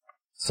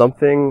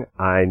something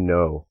I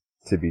know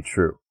to be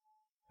true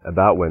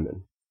about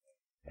women,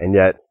 and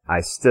yet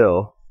I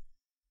still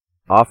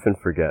often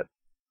forget,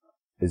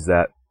 is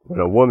that when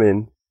a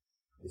woman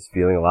is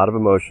feeling a lot of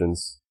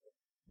emotions,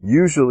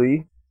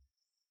 usually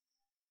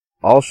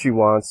all she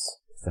wants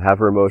is to have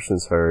her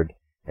emotions heard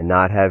and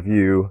not have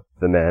you,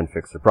 the man,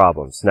 fix her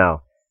problems.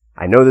 Now,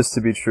 I know this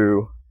to be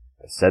true.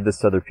 I've said this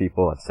to other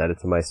people. I've said it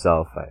to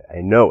myself.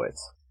 I know it,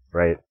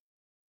 right?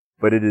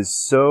 But it is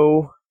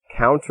so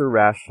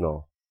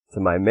counter-rational to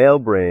my male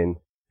brain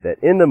that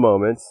in the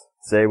moment,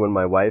 say when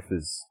my wife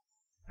is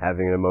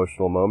having an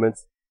emotional moment,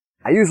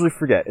 I usually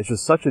forget. It's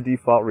just such a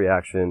default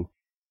reaction.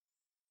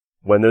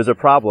 When there's a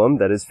problem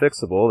that is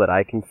fixable, that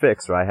I can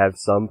fix, or I have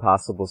some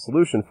possible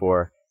solution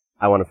for,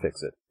 I want to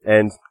fix it.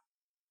 And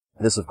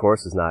this, of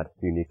course, is not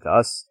unique to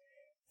us.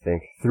 I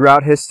think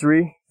throughout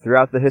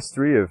the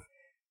history of,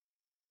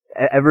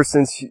 ever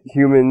since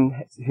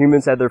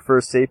humans had their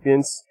first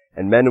sapiens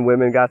and men and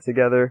women got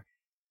together,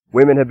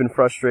 women have been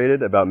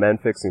frustrated about men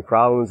fixing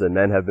problems, and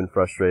men have been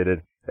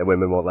frustrated that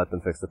women won't let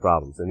them fix the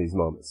problems in these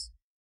moments.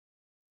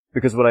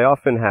 Because what I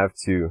often have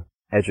to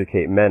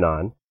educate men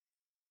on,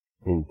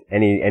 in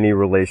any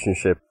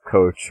relationship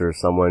coach or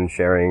someone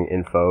sharing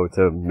info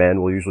to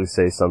men will usually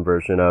say some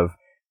version of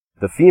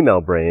the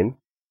female brain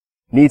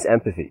needs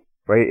empathy,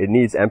 right? It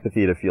needs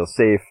empathy to feel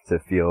safe, to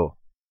feel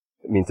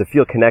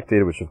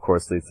connected, which of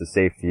course leads to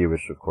safety,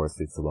 which of course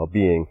leads to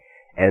well-being.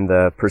 And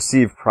the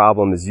perceived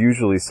problem is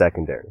usually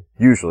secondary.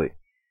 Usually,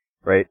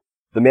 right?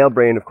 The male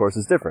brain, of course,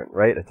 is different,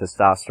 right? A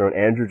testosterone,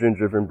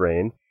 androgen-driven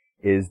brain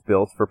is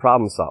built for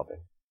problem solving.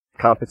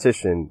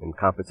 Competition, and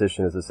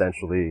competition is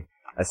essentially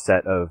a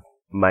set of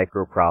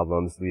micro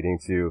problems leading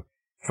to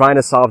trying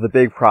to solve the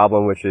big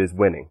problem, which is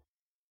winning.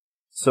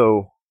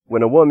 So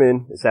when a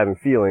woman is having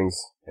feelings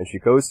and she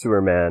goes to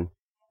her man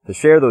to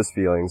share those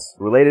feelings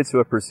related to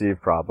a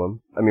perceived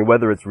problem, I mean,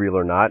 whether it's real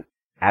or not,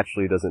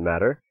 actually doesn't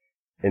matter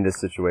in this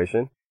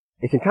situation.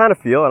 It can kind of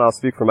feel, and I'll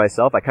speak for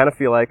myself, I kind of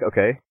feel like,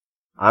 okay,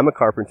 I'm a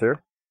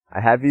carpenter. I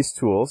have these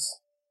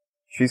tools.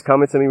 She's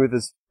coming to me with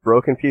this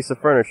broken piece of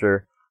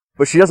furniture,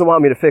 but she doesn't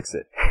want me to fix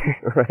it,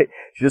 right?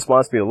 She just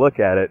wants me to look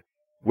at it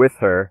with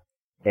her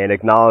and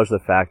acknowledge the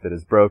fact that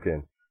it's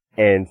broken.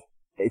 And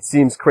it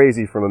seems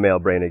crazy from a male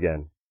brain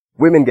again.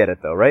 Women get it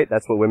though, right?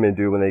 That's what women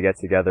do when they get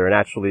together. And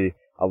actually,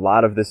 a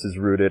lot of this is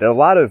rooted, and a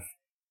lot of,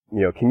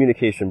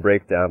 communication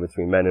breakdown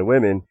between men and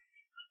women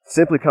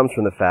simply comes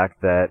from the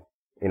fact that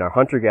in our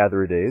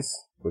hunter-gatherer days,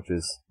 which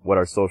is what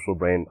our social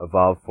brain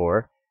evolved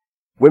for,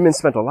 women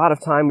spent a lot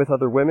of time with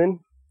other women,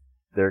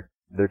 their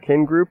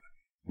kin group.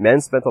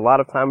 Men spent a lot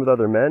of time with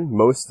other men,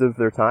 most of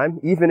their time,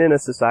 even in a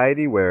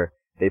society where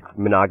they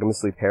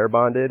monogamously pair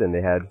bonded and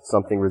they had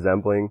something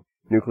resembling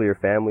nuclear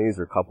families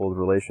or coupled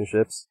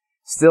relationships.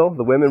 Still,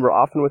 the women were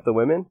often with the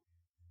women.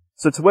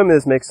 So to women,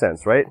 this makes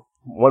sense, right?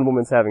 One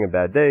woman's having a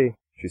bad day,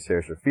 she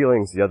shares her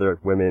feelings. The other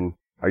women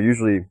are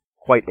usually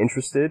quite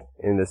interested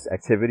in this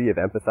activity of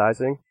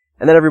empathizing.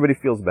 And then everybody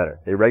feels better.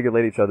 They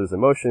regulate each other's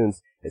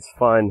emotions. It's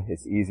fun.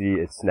 It's easy.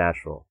 It's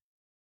natural.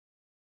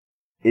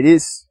 It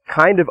is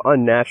kind of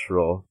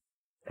unnatural.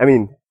 I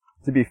mean,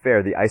 to be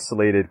fair, the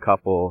isolated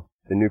couple,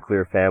 the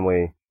nuclear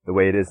family, the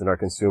way it is in our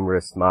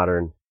consumerist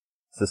modern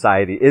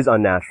society is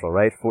unnatural,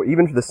 right?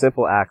 Even for the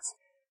simple act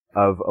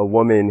of a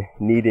woman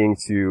needing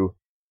to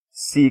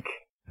seek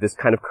this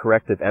kind of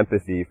corrective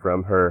empathy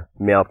from her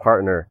male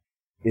partner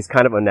is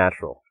kind of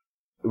unnatural,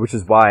 which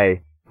is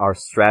why our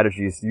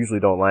strategies usually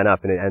don't line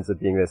up, and it ends up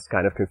being this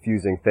kind of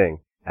confusing thing,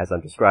 as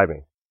I'm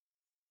describing.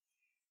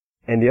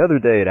 And the other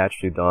day, it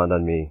actually dawned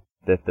on me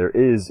that there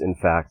is, in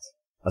fact,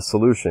 a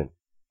solution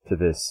to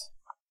this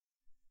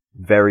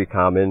very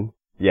common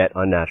yet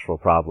unnatural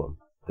problem,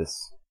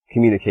 this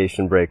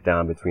communication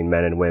breakdown between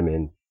men and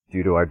women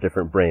due to our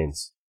different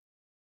brains.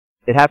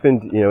 It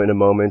happened, in a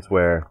moment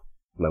where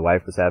my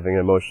wife was having an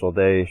emotional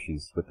day.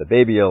 She's with the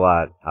baby a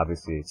lot.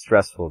 Obviously, it's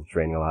stressful, it's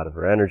draining a lot of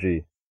her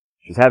energy.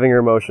 She's having her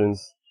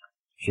emotions.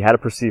 She had a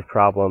perceived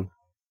problem.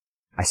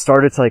 I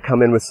started to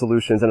come in with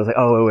solutions, and I was like,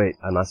 oh, wait,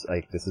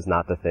 this is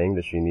not the thing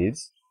that she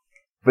needs.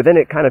 But then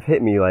it kind of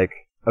hit me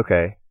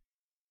okay,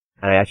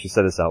 and I actually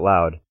said this out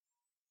loud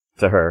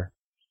to her,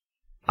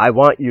 I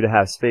want you to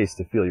have space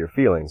to feel your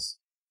feelings.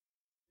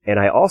 And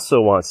I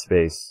also want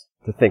space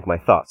to think my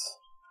thoughts.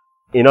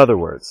 In other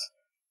words,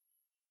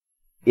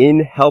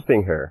 in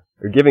helping her,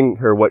 or giving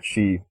her what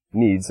she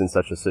needs in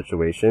such a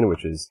situation,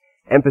 which is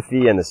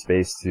empathy and the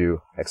space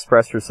to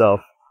express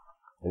herself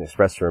and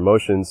express her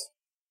emotions,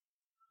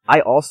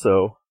 I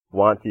also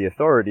want the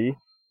authority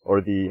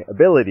or the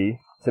ability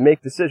to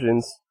make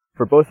decisions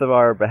for both of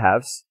our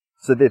behalves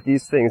so that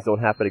these things don't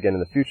happen again in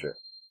the future.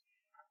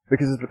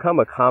 Because it's become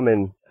a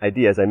common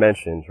idea, as I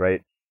mentioned,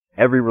 right?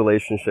 Every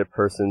relationship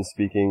person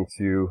speaking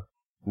to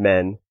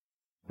men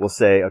will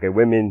say, okay,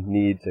 women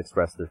need to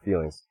express their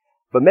feelings.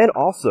 But men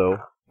also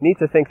need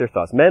to think their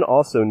thoughts. Men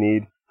also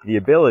need the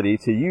ability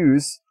to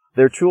use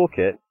their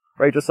toolkit,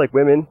 right? Just like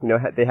women,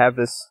 they have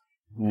this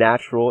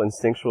natural,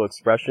 instinctual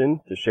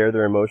expression to share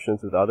their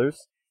emotions with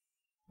others.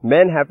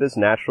 Men have this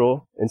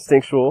natural,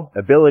 instinctual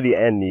ability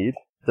and need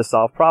to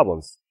solve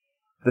problems.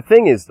 The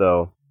thing is,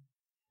 though,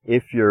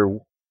 if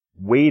you're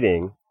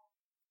waiting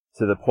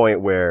to the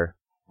point where,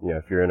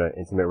 if you're in an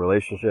intimate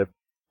relationship,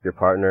 your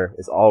partner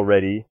is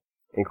already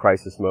in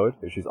crisis mode,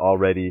 if she's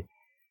already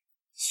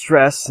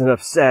stressed and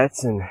upset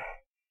and,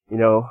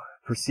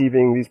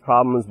 perceiving these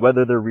problems,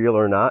 whether they're real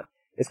or not,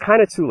 it's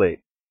kind of too late.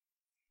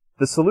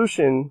 The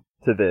solution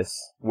to this,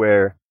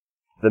 where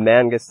the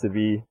man gets to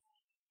be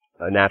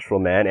a natural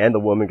man and the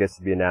woman gets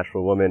to be a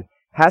natural woman,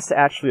 has to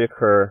actually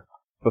occur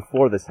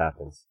before this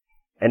happens.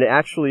 And it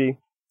actually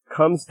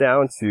comes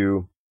down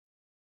to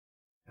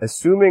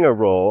assuming a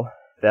role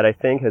that I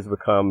think has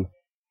become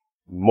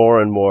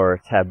more and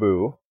more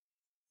taboo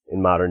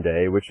in modern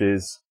day, which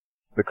is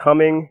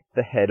becoming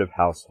the head of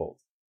household.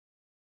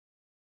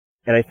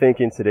 And I think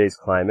in today's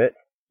climate,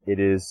 it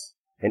is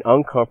an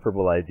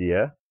uncomfortable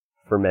idea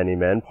for many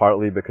men,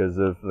 partly because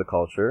of the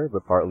culture,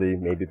 but partly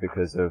maybe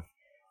because of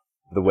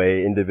the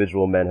way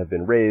individual men have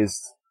been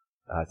raised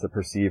to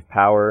perceive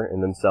power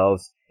in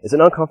themselves. It's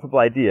an uncomfortable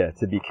idea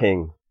to be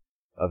king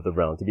of the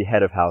realm, to be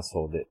head of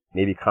household. It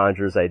maybe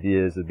conjures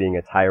ideas of being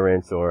a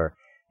tyrant or,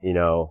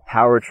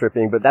 power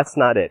tripping, but that's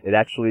not it. It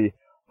actually,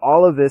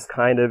 all of this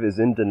kind of is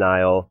in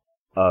denial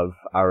of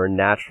our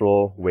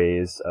natural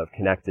ways of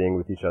connecting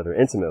with each other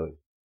intimately.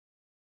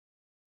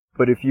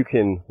 But if you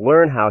can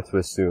learn how to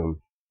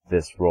assume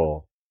this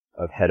role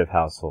of head of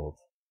household,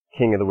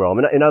 king of the realm,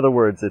 in other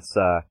words, it's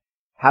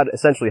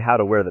essentially how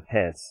to wear the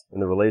pants in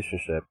the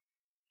relationship,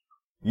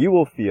 you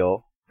will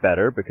feel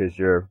better because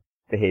you're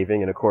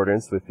behaving in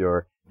accordance with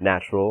your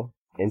natural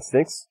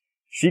instincts.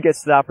 She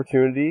gets the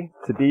opportunity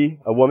to be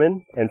a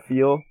woman and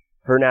feel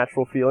her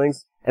natural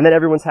feelings, and then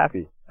everyone's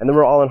happy, and then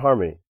we're all in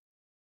harmony.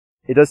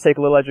 It does take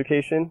a little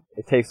education.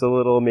 It takes a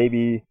little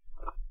maybe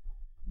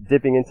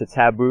dipping into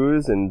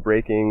taboos and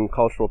breaking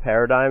cultural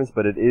paradigms,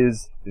 but it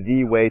is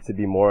the way to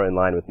be more in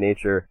line with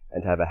nature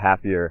and to have a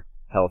happier,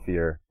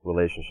 healthier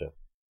relationship.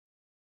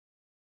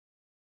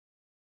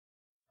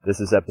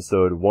 This is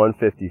episode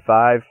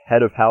 155,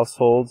 Head of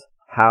Household,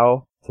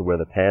 How to Wear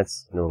the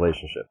Pants in a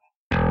Relationship.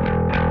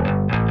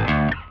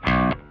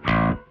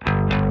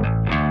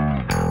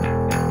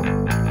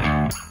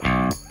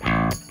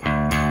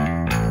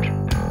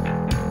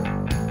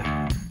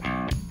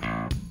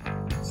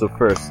 So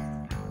first,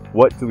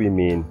 what do we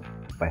mean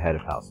by head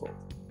of household?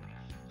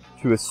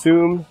 To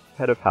assume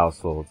head of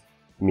household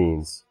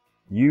means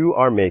you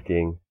are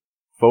making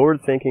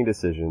forward-thinking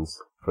decisions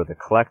for the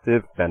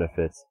collective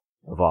benefit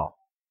of all,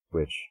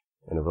 which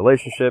in a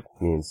relationship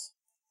means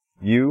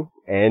you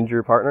and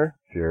your partner.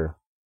 If you're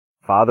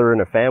father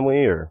in a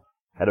family or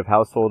head of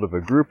household of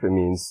a group, it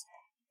means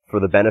for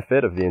the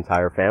benefit of the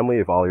entire family,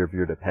 of all of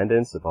your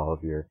dependents, of all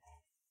of your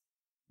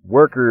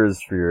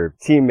workers, for your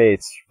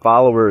teammates,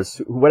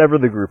 followers, whatever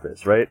the group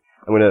is, right?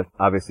 I'm going to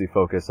obviously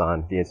focus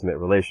on the intimate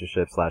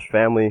relationship /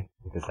 family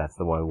because that's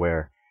the one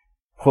where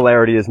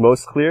polarity is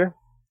most clear.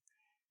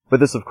 But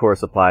this, of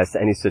course, applies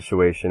to any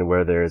situation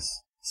where there's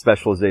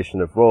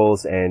specialization of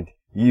roles and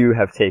you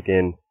have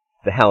taken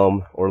the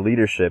helm or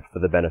leadership for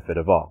the benefit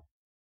of all.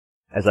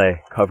 As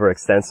I cover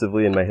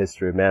extensively in my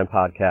History of Man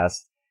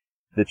podcast,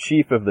 the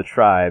chief of the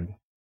tribe,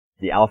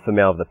 the alpha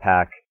male of the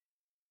pack,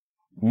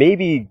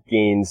 maybe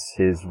gains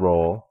his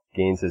role,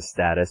 gains his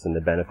status and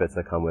the benefits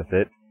that come with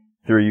it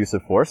through use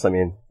of force. I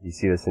mean, you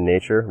see this in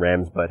nature.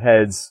 Rams butt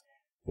heads,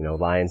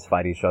 lions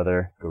fight each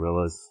other,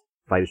 gorillas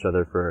fight each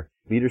other for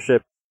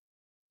leadership.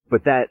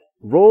 But that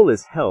role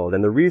is held,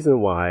 and the reason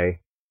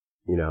why,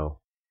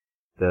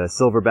 the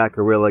silverback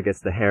gorilla gets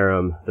the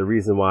harem, the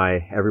reason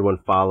why everyone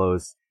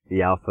follows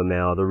the alpha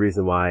male, the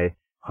reason why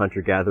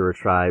hunter-gatherer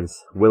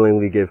tribes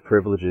willingly give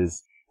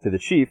privileges to the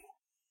chief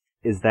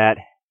is that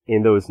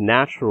in those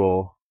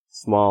natural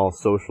small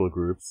social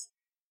groups,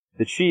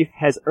 the chief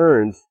has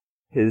earned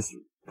his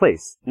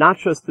place, not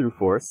just through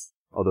force,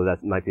 although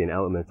that might be an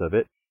element of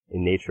it,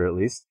 in nature at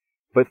least,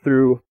 but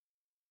through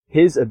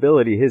his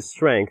ability, his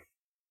strength,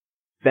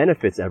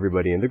 benefits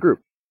everybody in the group.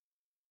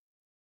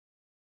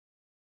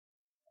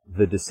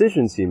 The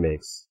decisions he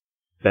makes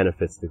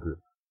benefits the group.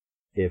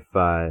 If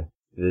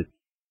the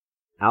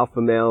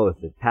alpha male,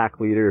 if the pack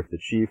leader, if the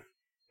chief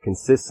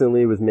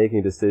consistently was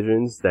making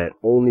decisions that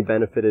only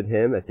benefited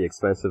him at the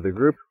expense of the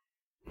group,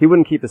 he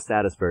wouldn't keep his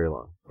status very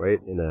long, right?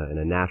 In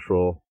a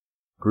natural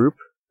group,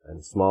 and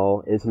a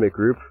small, intimate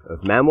group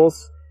of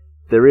mammals,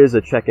 there is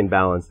a check and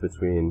balance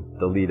between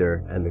the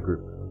leader and the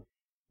group.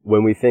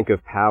 When we think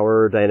of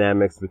power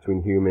dynamics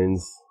between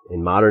humans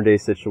in modern day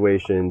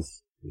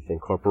situations, we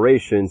think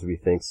corporations, we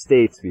think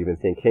states, we even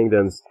think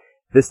kingdoms,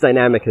 this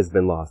dynamic has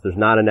been lost. There's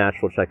not a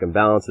natural check and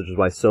balance, which is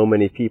why so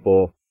many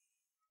people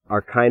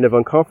are kind of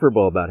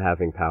uncomfortable about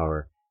having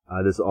power.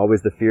 There's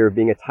always the fear of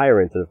being a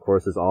tyrant, and of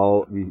course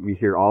we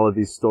hear all of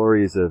these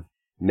stories of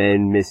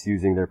men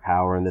misusing their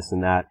power and this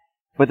and that.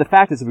 But the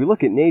fact is, if we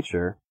look at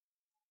nature,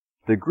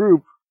 the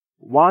group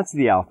wants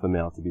the alpha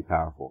male to be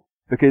powerful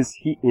because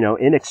he,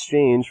 in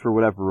exchange for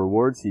whatever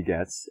rewards he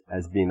gets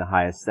as being the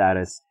highest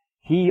status,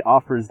 he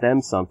offers them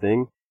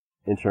something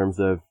in terms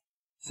of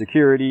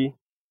security,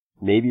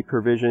 maybe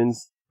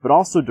provisions, but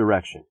also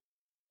direction.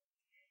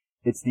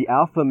 It's the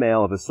alpha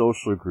male of a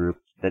social group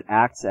that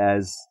acts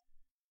as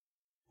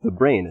the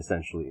brain,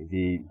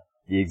 essentially,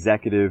 the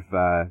executive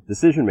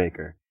decision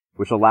maker,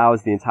 which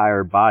allows the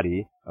entire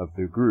body of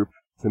the group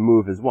to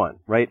move as one,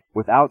 right?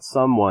 Without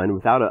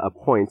a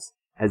point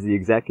as the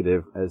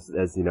executive, as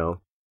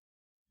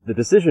the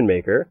decision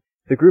maker,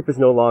 the group is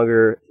no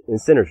longer in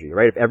synergy,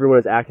 right? If everyone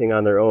is acting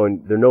on their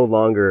own, they're no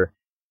longer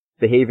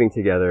behaving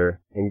together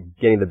and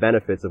getting the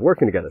benefits of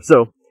working together.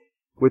 So,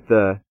 with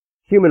the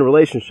human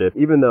relationship,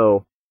 even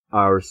though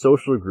our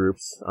social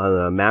groups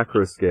on a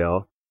macro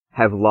scale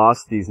have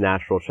lost these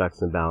natural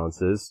checks and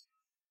balances,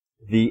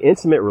 the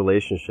intimate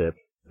relationship,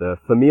 the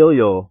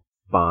familial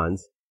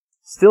bonds,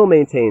 still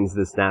maintains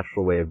this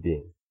natural way of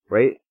being,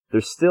 right?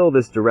 There's still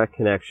this direct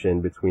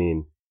connection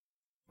between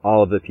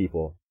all of the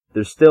people.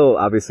 There's still,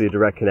 obviously, a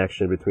direct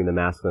connection between the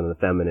masculine and the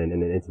feminine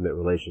in an intimate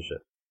relationship.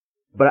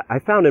 But I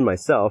found in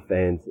myself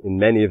and in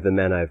many of the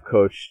men I've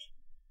coached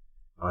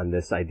on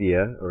this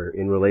idea, or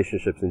in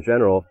relationships in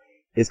general,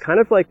 is kind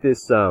of like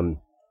this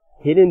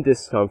hidden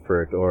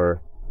discomfort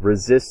or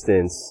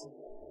resistance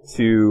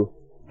to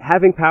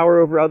having power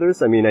over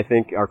others. I mean, I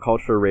think our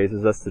culture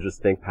raises us to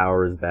just think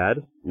power is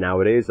bad.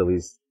 Nowadays, at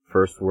least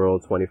first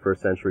world, 21st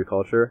century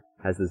culture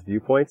has this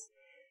viewpoint.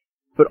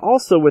 But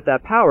also with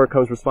that power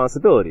comes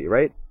responsibility,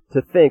 right?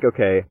 To think,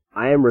 okay,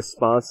 I am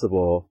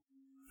responsible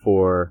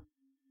for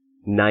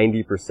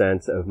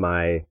 90% of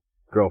my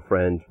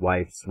girlfriend,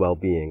 wife's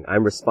well-being.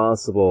 I'm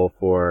responsible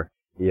for,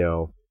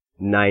 99%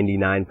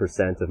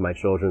 of my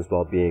children's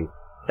well-being.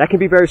 That can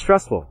be very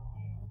stressful.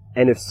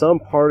 And if some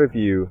part of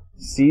you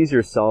sees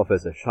yourself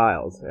as a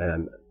child, and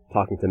I'm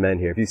talking to men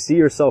here, if you see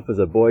yourself as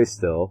a boy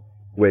still,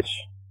 which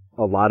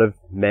a lot of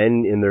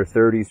men in their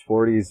 30s,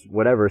 40s,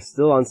 whatever,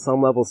 still on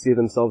some level see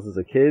themselves as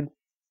a kid,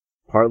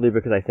 partly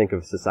because I think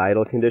of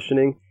societal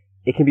conditioning,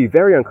 it can be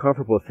very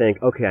uncomfortable to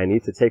think, okay, I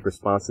need to take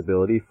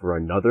responsibility for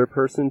another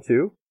person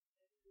too.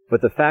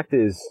 But the fact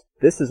is,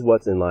 this is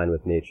what's in line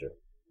with nature,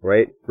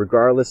 right?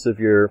 Regardless of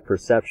your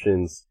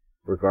perceptions,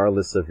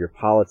 regardless of your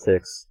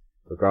politics,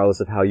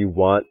 regardless of how you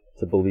want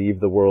to believe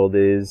the world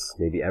is,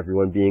 maybe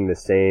everyone being the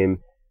same,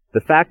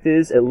 the fact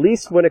is, at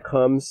least when it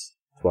comes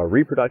to our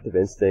reproductive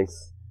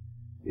instincts,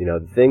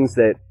 the things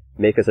that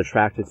make us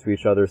attracted to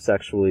each other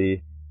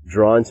sexually,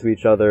 drawn to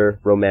each other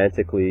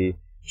romantically,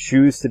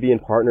 choose to be in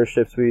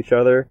partnerships with each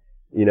other,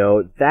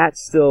 that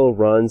still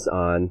runs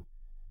on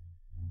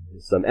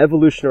some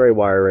evolutionary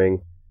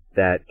wiring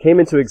that came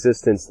into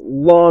existence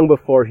long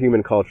before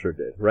human culture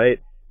did, right?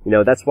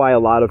 That's why a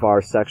lot of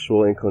our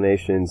sexual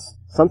inclinations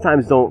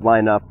sometimes don't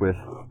line up with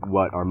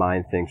what our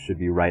mind thinks should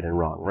be right and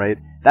wrong, right?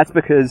 That's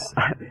because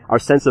our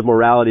sense of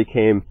morality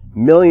came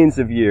millions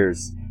of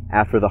years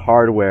after the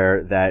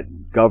hardware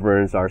that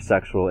governs our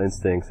sexual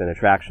instincts and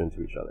attraction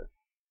to each other.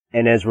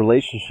 And as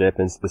relationship,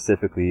 and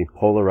specifically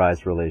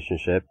polarized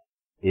relationship,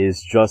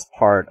 is just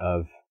part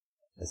of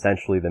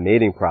essentially the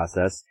mating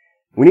process,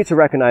 we need to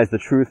recognize the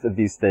truth of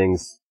these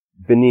things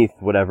beneath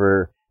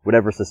whatever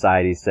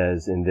society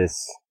says in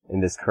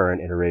this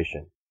current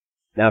iteration.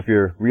 Now, if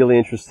you're really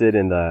interested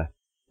in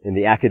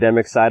the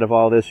academic side of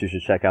all this, you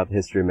should check out the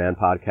History of Man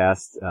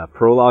podcast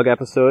prologue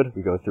episode.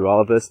 We go through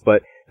all of this,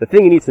 but the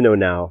thing you need to know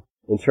now,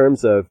 in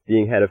terms of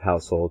being head of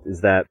household,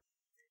 is that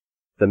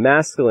the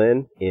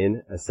masculine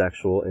in a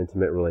sexual,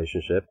 intimate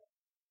relationship,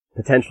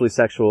 potentially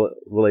sexual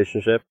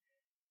relationship,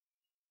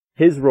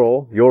 his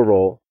role, your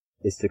role,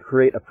 is to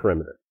create a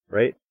perimeter,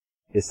 right?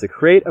 Is to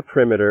create a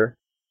perimeter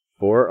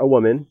for a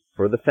woman,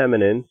 for the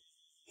feminine,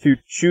 to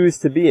choose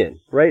to be in,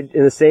 right?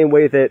 In the same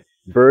way that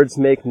birds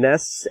make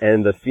nests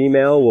and the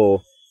female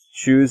will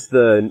choose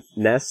the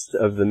nest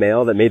of the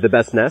male that made the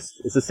best nest.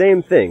 It's the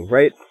same thing,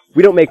 right?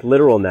 We don't make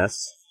literal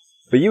nests,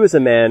 but you as a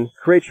man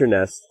create your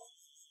nest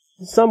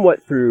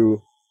somewhat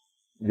through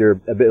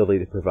your ability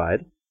to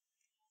provide.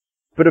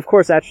 But of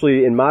course,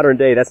 actually, in modern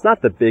day, that's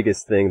not the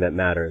biggest thing that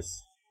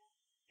matters.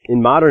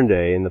 In modern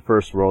day, in the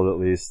first world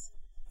at least,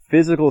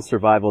 physical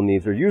survival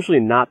needs are usually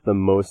not the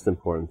most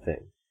important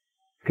thing.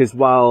 Because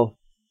while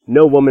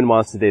no woman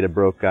wants to date a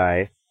broke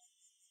guy,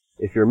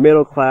 if you're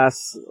middle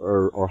class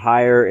or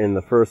higher in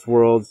the first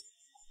world,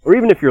 or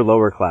even if you're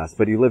lower class,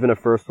 but you live in a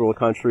first world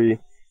country,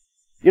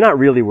 you're not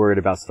really worried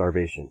about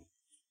starvation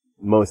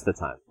most of the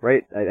time,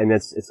 right? I mean,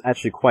 it's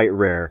actually quite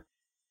rare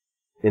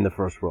in the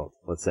first world,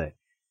 let's say.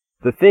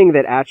 The thing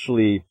that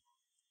actually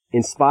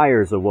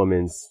inspires a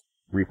woman's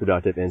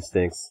reproductive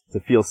instincts to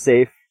feel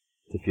safe,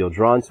 to feel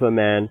drawn to a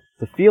man,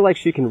 to feel like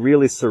she can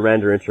really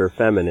surrender into her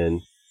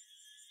feminine,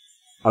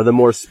 are the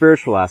more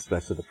spiritual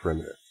aspects of the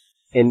perimeter.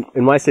 And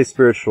when I say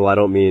spiritual, I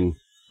don't mean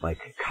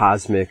like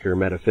cosmic or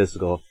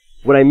metaphysical.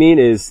 What I mean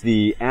is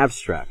the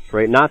abstract,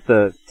 right? Not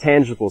the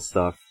tangible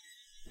stuff,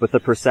 but the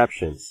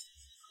perceptions.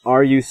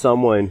 Are you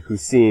someone who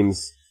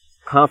seems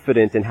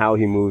confident in how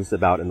he moves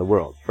about in the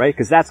world, right?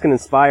 Because that's going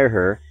to inspire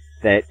her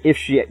that if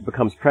she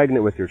becomes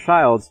pregnant with your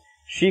child,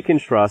 she can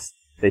trust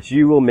that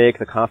you will make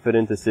the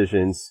confident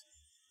decisions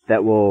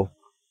that will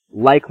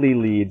likely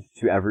lead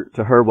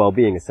to her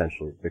well-being,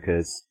 essentially.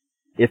 Because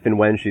if and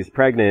when she's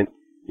pregnant,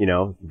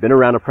 been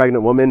around a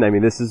pregnant woman. I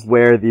mean, this is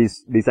where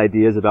these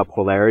ideas about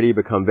polarity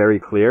become very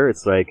clear.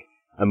 It's like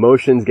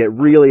emotions get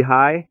really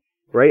high,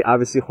 right?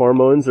 Obviously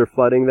hormones are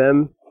flooding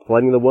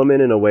the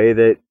woman in a way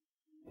that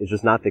is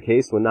just not the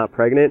case when not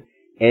pregnant.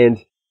 And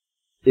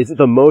it's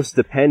the most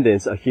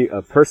dependence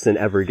a person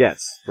ever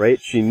gets, right?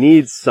 She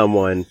needs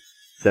someone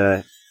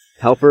to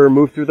help her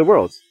move through the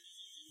world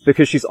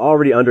because she's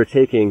already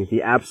undertaking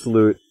the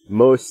absolute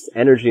most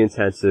energy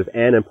intensive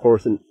and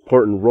important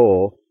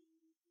role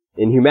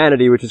in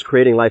humanity, which is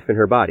creating life in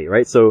her body,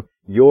 right? So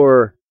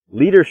your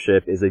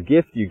leadership is a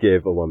gift you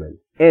give a woman.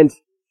 And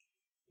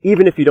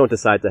even if you don't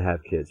decide to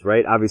have kids,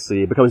 right?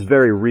 Obviously it becomes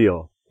very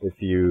real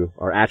if you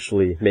are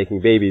actually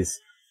making babies.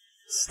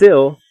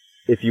 Still,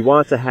 if you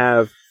want to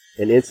have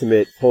an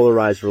intimate,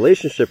 polarized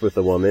relationship with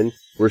a woman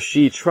where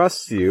she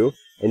trusts you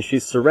and she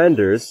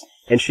surrenders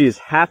and she is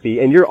happy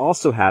and you're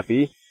also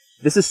happy,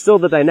 this is still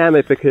the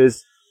dynamic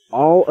because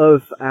all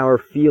of our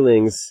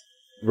feelings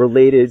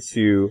related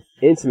to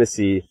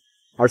intimacy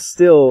are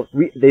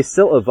they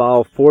still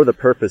evolve for the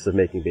purpose of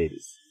making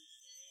babies.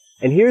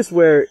 And here's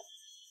where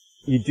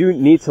you do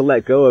need to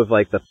let go of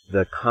like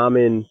the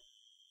common,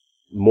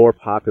 more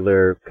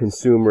popular,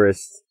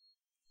 consumerist,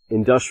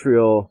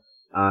 industrial,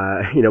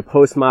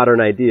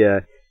 postmodern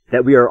idea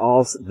that we are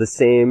all the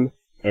same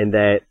and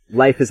that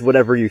life is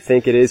whatever you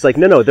think it is. Like,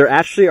 no, there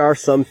actually are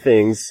some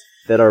things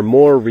that are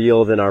more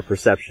real than our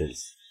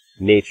perceptions.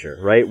 Nature,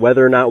 right?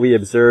 Whether or not we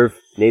observe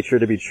nature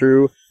to be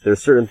true, there are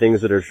certain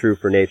things that are true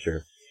for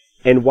nature.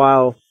 And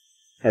while,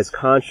 as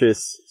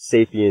conscious,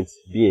 sapient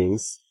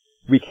beings,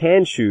 we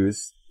can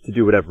choose to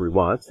do whatever we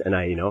want, and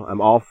I'm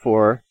all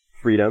for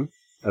freedom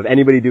of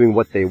anybody doing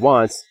what they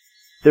want,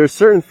 there are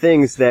certain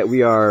things that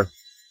we are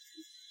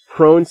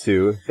prone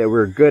to, that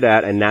we're good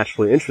at and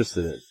naturally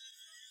interested in.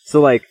 So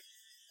like,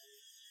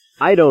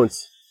 I don't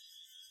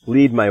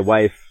lead my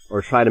wife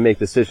or try to make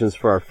decisions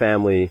for our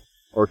family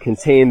or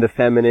contain the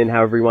feminine,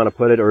 however you want to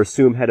put it, or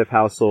assume head of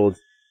household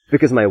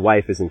because my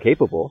wife is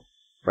incapable,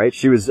 right?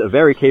 She is a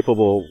very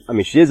capable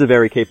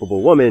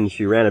woman.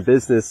 She ran a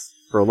business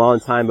for a long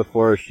time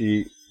before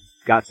she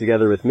got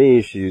together with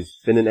me. She's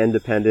been an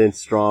independent,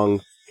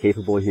 strong,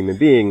 capable human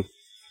being.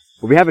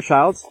 When we have a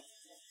child,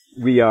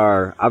 we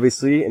are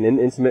obviously in an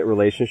intimate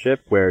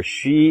relationship where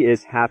she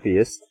is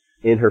happiest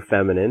in her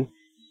feminine.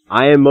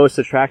 I am most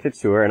attracted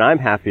to her and I'm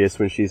happiest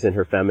when she's in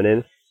her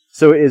feminine.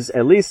 So it is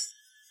at least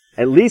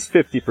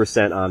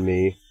 50% on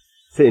me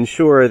to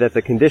ensure that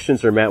the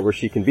conditions are met where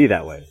she can be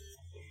that way.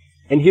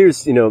 And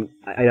here's,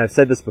 I've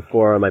said this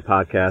before on my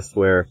podcast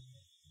where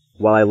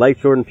while I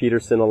like Jordan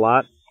Peterson a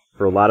lot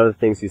for a lot of the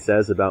things he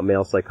says about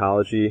male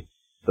psychology,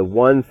 the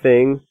one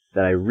thing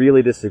that I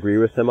really disagree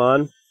with him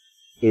on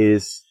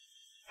is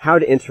how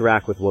to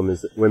interact with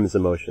women's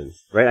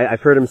emotions, right?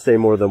 I've heard him say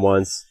more than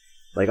once,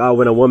 like,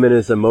 when a woman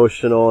is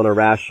emotional and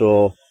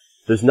irrational,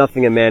 there's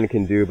nothing a man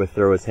can do but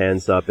throw his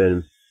hands up,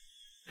 and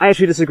I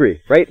actually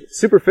disagree, right?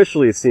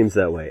 Superficially, it seems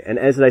that way. And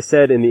as I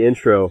said in the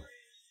intro,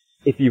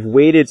 if you've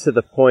waited to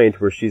the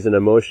point where she's in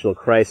emotional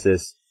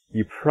crisis,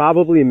 you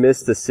probably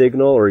missed a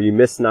signal or you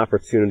missed an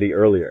opportunity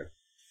earlier.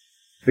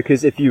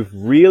 Because if you've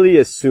really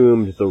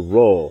assumed the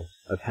role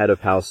of head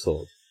of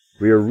household,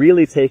 where you're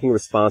really taking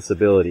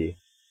responsibility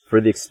for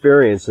the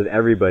experience of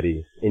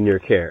everybody in your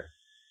care,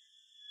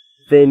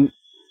 then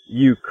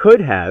you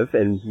could have,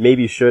 and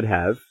maybe should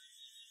have,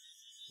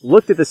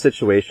 looked at the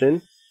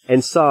situation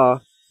and saw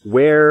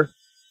where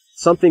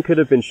something could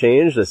have been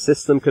changed, a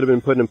system could have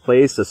been put in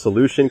place, a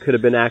solution could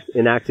have been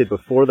enacted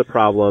before the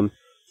problem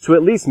to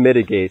at least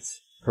mitigate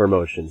her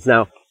emotions.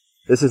 Now,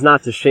 this is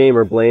not to shame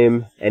or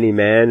blame any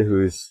man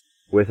who's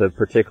with a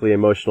particularly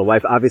emotional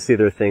wife. Obviously,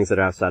 there are things that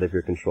are outside of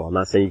your control. I'm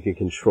not saying you can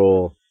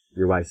control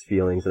your wife's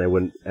feelings, and I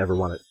wouldn't ever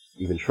want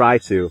to even try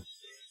to.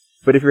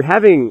 But if you're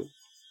having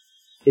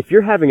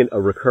a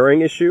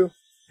recurring issue,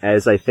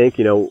 as I think,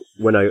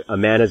 when a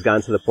man has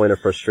gotten to the point of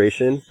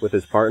frustration with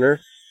his partner,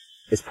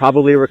 it's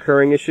probably a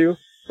recurring issue,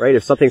 right?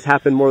 If something's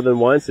happened more than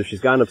once, if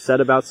she's gotten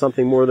upset about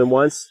something more than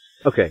once,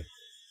 okay,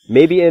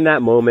 maybe in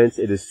that moment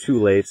it is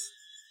too late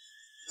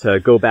to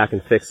go back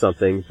and fix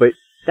something, but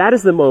that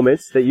is the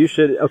moment that you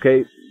should,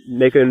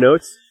 make a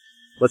note.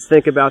 Let's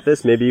think about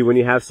this. Maybe when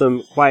you have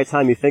some quiet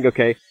time, you think,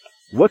 okay,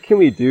 what can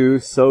we do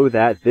so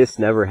that this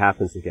never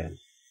happens again?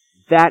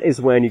 That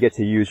is when you get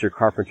to use your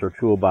carpenter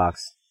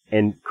toolbox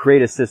and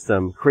create a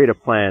system, create a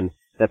plan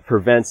that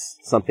prevents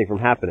something from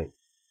happening.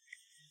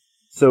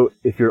 So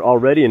if you're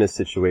already in a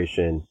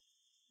situation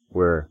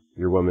where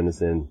your woman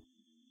is in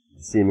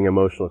seeming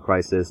emotional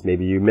crisis,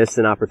 maybe you missed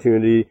an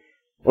opportunity,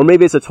 or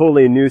maybe it's a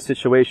totally new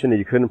situation that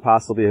you couldn't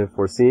possibly have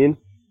foreseen.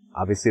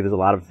 Obviously, there's a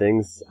lot of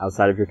things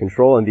outside of your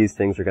control, and these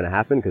things are going to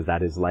happen because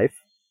that is life.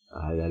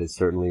 That is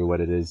certainly what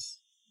it is.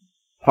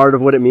 Part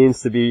of what it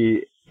means to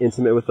be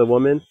intimate with a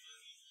woman.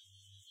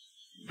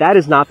 That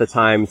is not the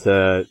time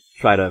to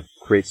try to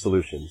create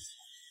solutions,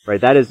 right?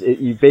 That is,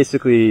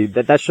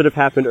 that should have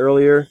happened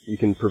earlier. You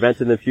can prevent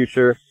it in the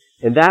future.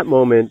 In that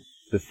moment,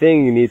 the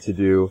thing you need to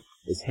do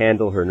is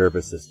handle her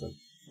nervous system,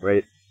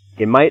 right?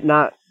 it might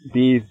not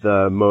be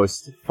the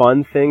most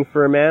fun thing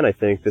for a man. I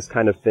think this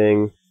kind of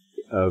thing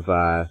of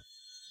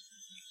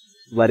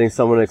letting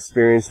someone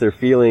experience their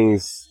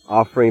feelings,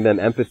 offering them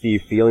empathy,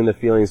 feeling the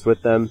feelings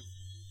with them,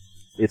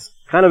 it's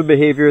kind of a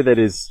behavior that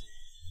is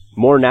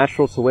more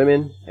natural to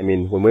women. I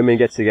mean, when women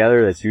get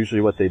together, that's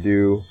usually what they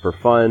do for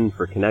fun,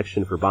 for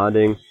connection, for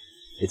bonding.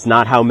 It's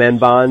not how men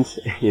bond.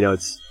 You know,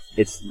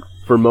 it's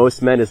for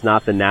most men, it's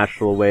not the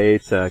natural way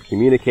to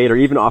communicate or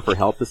even offer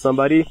help to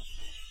somebody.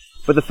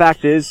 But the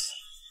fact is,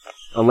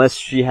 unless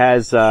she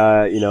has,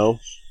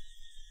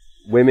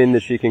 women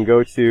that she can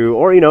go to,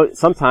 or,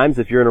 sometimes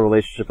if you're in a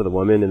relationship with a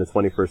woman in the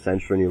 21st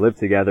century and you live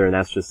together and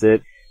that's just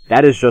it,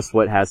 that is just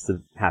what has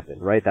to happen,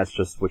 right? That's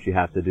just what you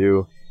have to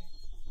do.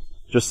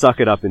 Just suck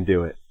it up and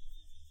do it.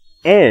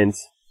 And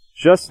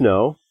just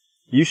know,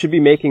 you should be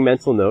making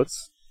mental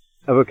notes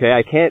of, okay,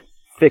 I can't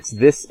fix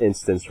this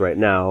instance right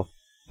now,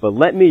 but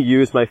let me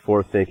use my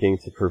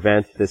forethinking to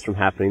prevent this from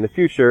happening in the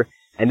future.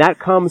 And that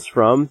comes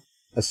from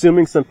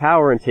assuming some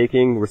power and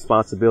taking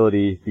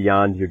responsibility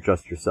beyond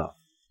just yourself.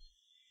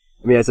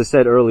 I mean, as I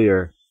said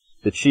earlier,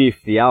 the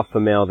chief, the alpha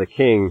male, the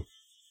king,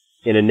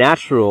 in a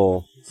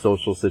natural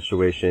social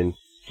situation,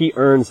 he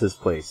earns his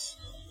place.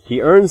 He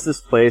earns this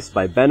place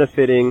by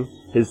benefiting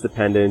his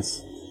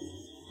dependents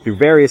through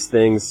various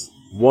things.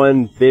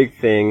 One big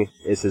thing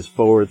is his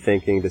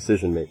forward-thinking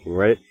decision-making,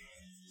 right?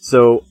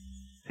 So,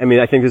 I mean,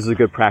 I think this is a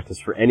good practice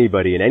for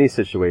anybody in any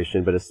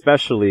situation, but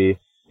especially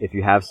if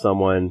you have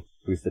someone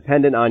who's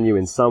dependent on you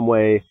in some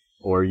way,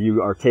 or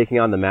you are taking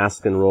on the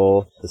masculine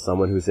role to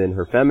someone who's in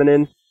her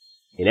feminine.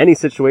 In any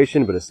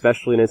situation, but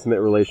especially an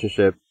intimate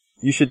relationship,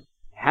 you should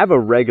have a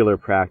regular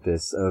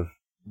practice of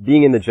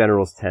being in the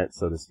general's tent,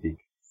 so to speak.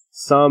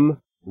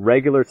 Some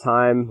regular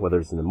time, whether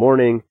it's in the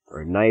morning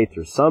or at night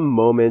or some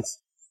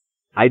moments,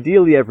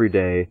 ideally every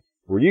day,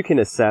 where you can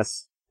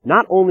assess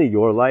not only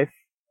your life,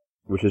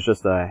 which is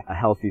just a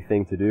healthy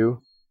thing to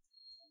do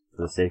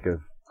for the sake of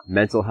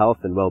mental health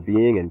and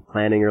well-being and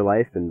planning your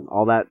life and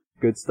all that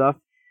good stuff,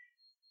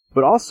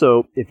 but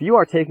also if you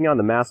are taking on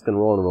the masculine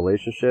role in a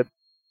relationship,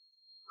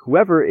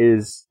 whoever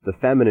is the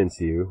feminine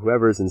to you,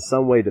 whoever is in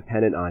some way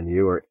dependent on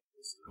you, or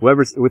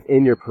whoever's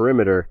within your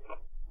perimeter,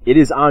 it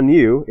is on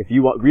you. If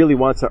you really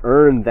want to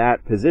earn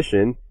that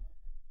position,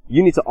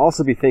 you need to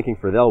also be thinking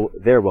for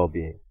their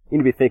well-being. You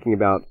need to be thinking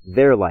about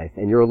their life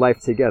and your life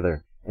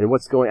together and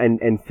what's going,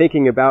 and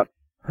thinking about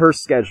her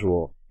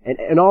schedule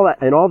and all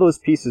that, and all those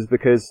pieces,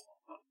 because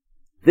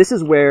this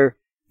is where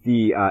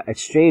the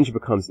exchange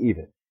becomes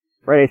even,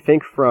 right? I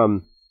think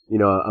from,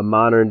 a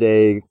modern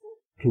day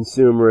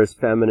consumerist,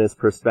 feminist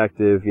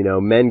perspective,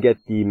 men get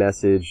the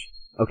message,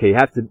 okay, you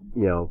have to,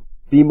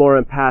 be more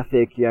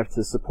empathic, you have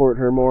to support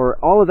her more.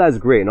 All of that is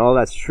great and all of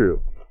that's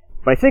true.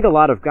 But I think a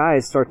lot of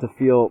guys start to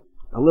feel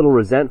a little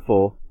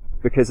resentful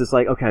because it's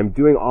like, okay, I'm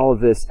doing all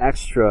of this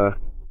extra,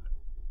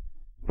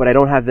 but I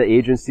don't have the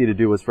agency to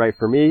do what's right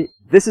for me.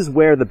 This is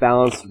where the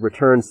balance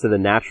returns to the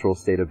natural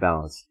state of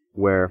balance,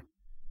 where,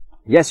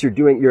 yes,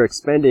 you're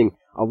expending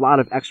a lot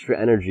of extra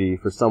energy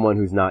for someone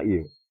who's not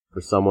you, for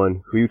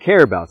someone who you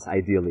care about,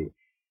 ideally.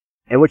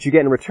 And what you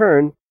get in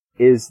return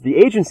is the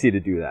agency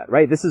to do that,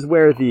 right? This is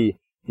where the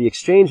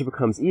exchange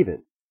becomes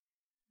even.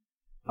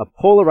 A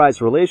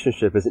polarized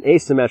relationship is an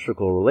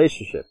asymmetrical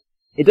relationship.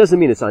 It doesn't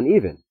mean it's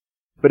uneven,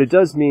 but it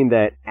does mean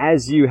that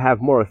as you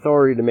have more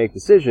authority to make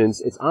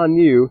decisions, it's on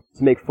you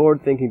to make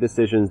forward-thinking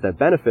decisions that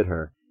benefit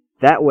her.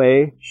 That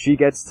way, she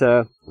gets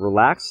to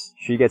relax.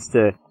 She gets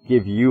to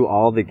give you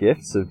all the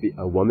gifts of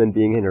a woman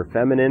being in her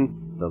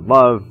feminine, the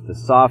love, the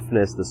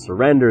softness, the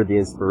surrender, the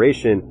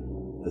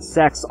inspiration, the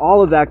sex,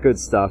 all of that good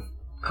stuff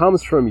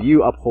comes from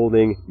you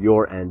upholding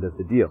your end of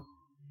the deal.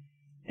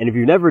 And if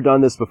you've never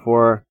done this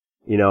before,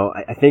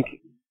 I think,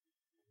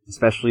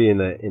 especially in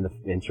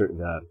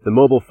the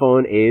mobile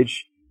phone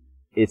age,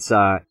 it's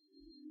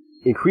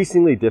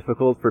increasingly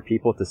difficult for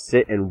people to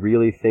sit and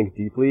really think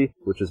deeply,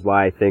 which is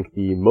why I think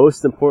the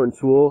most important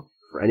tool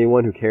for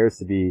anyone who cares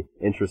to be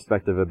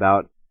introspective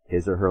about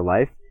his or her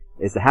life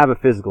is to have a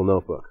physical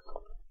notebook.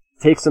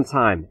 Take some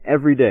time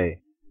every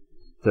day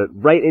to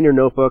write in your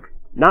notebook,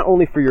 not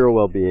only for your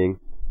well-being,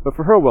 but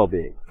for her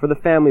well-being, for the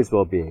family's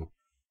well-being.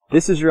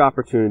 This is your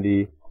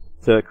opportunity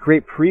to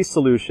create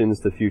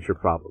pre-solutions to future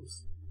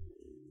problems.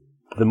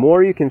 The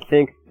more you can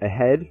think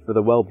ahead for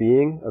the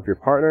well-being of your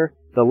partner,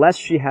 the less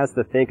she has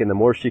to think and the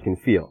more she can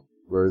feel,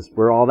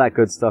 where all that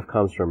good stuff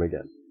comes from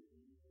again.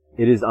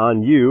 It is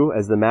on you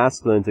as the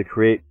masculine to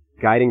create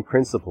guiding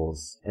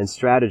principles and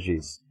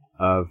strategies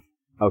of,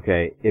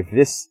 okay, if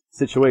this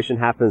situation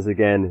happens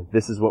again,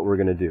 this is what we're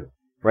going to do,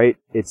 right?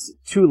 It's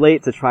too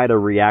late to try to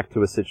react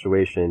to a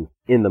situation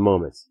in the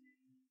moment.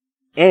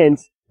 And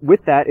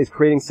with that is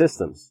creating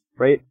systems,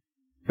 right?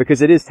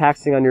 Because it is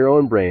taxing on your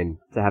own brain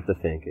to have to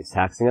think. It's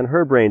taxing on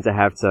her brain to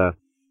have to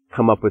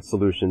come up with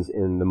solutions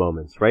in the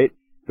moments, right?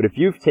 But if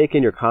you've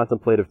taken your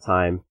contemplative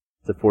time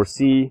to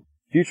foresee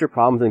future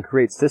problems and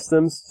create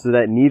systems so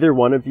that neither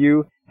one of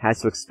you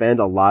has to expend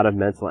a lot of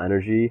mental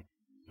energy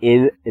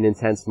in an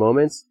intense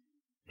moment,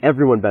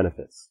 everyone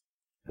benefits.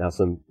 Now,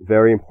 some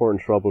very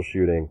important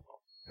troubleshooting.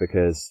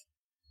 because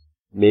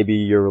maybe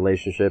your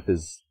relationship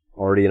is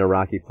already in a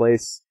rocky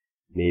place.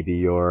 Maybe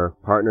your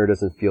partner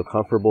doesn't feel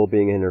comfortable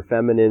being in her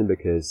feminine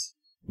because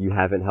you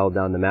haven't held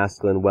down the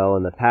masculine well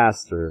in the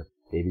past, or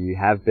maybe you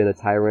have been a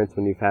tyrant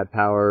when you've had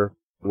power,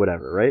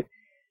 whatever, right?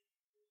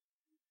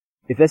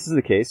 If this is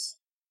the case,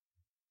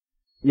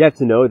 you have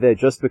to know that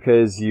just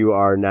because you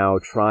are now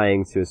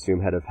trying to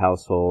assume head of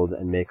household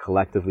and make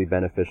collectively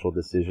beneficial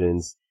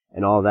decisions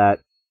and all that,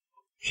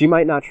 she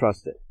might not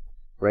trust it,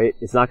 right?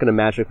 It's not going to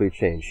magically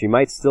change. She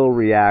might still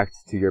react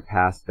to your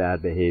past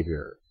bad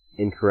behavior,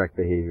 incorrect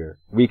behavior,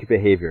 weak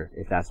behavior,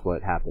 if that's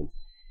what happened.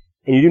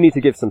 And you do need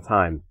to give some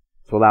time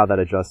to allow that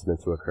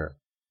adjustment to occur.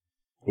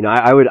 You know,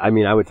 I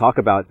would talk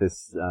about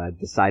this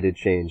decided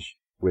change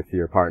with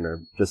your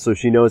partner, just so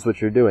she knows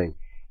what you're doing.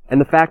 And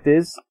the fact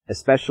is,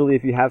 especially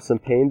if you have some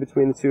pain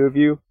between the two of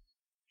you,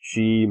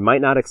 she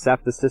might not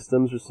accept the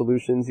systems or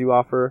solutions you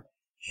offer.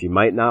 She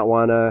might not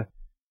want to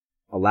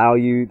allow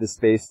you the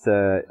space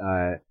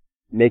to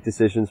make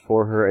decisions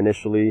for her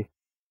initially.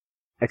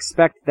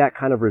 Expect that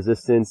kind of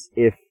resistance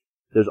if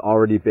there's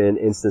already been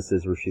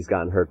instances where she's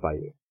gotten hurt by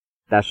you.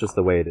 That's just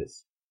the way it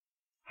is.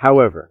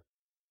 However,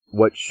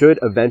 what should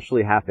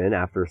eventually happen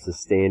after a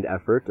sustained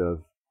effort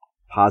of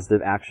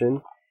positive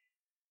action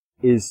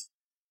is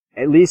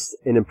at least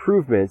an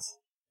improvement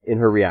in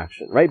her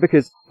reaction, right?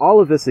 Because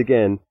all of this,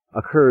 again,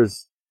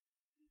 occurs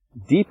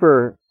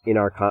deeper in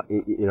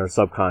our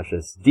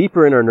subconscious,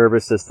 deeper in our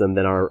nervous system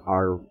than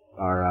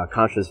our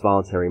conscious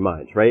voluntary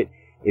mind, right?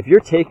 If you're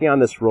taking on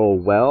this role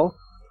well,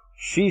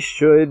 she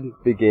should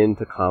begin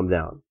to calm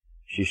down.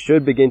 She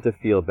should begin to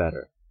feel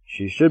better.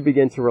 She should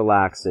begin to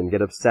relax and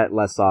get upset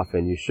less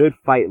often. You should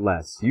fight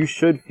less. You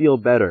should feel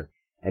better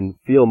and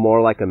feel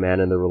more like a man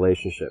in the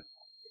relationship.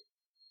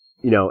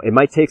 You know, it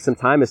might take some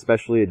time,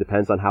 especially it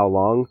depends on how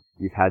long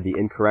you've had the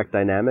incorrect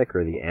dynamic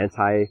or the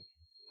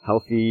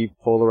anti-healthy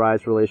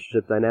polarized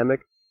relationship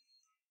dynamic.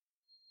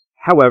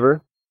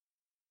 However,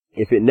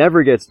 if it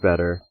never gets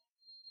better,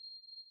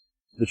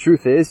 the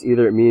truth is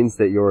either it means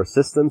that your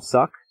systems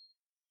suck,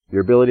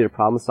 your ability to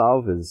problem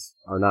solve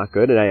are not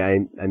good, and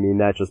I mean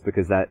that just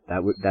because that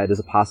is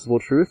a possible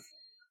truth,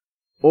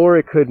 or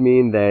it could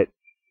mean that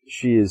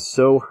she is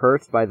so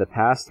hurt by the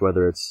past,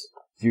 whether it's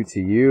due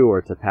to you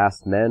or to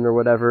past men or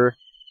whatever,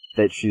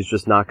 that she's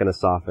just not going to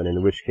soften,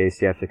 in which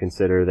case you have to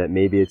consider that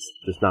maybe it's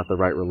just not the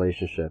right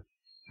relationship,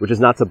 which is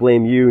not to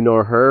blame you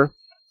nor her.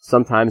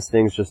 Sometimes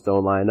things just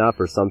don't line up,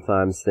 or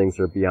sometimes things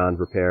are beyond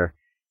repair.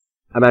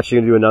 I'm actually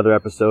going to do another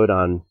episode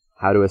on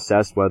how to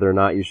assess whether or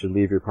not you should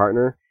leave your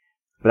partner,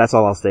 but that's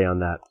all I'll say on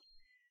that.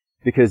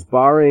 Because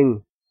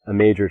barring a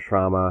major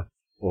trauma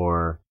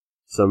or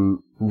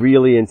some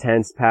really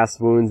intense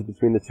past wounds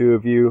between the two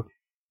of you,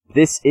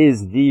 this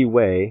is the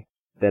way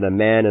that a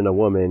man and a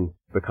woman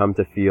become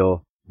to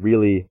feel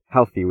really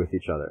healthy with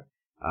each other,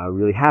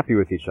 really happy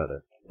with each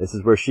other. This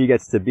is where she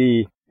gets to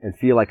be and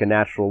feel like a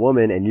natural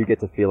woman, and you get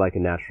to feel like a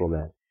natural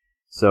man.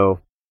 So,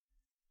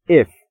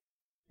 if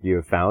you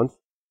have found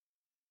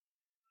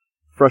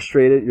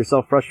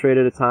yourself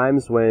frustrated at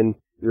times when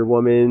your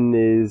woman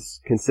is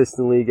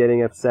consistently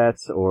getting upset,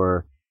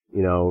 or,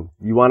 you know,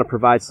 you want to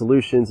provide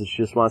solutions and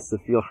she just wants to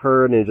feel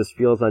heard and it just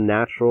feels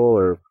unnatural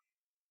or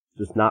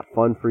just not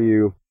fun for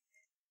you,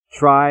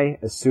 try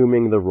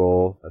assuming the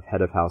role of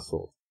head of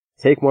household.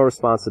 Take more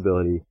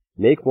responsibility,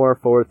 make more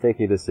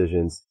forward-thinking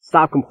decisions,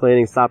 stop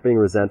complaining, stop being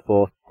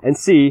resentful, and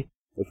see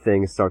if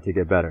things start to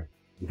get better.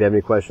 If you have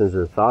any questions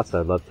or thoughts,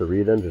 I'd love to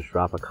read them. Just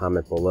drop a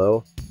comment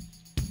below.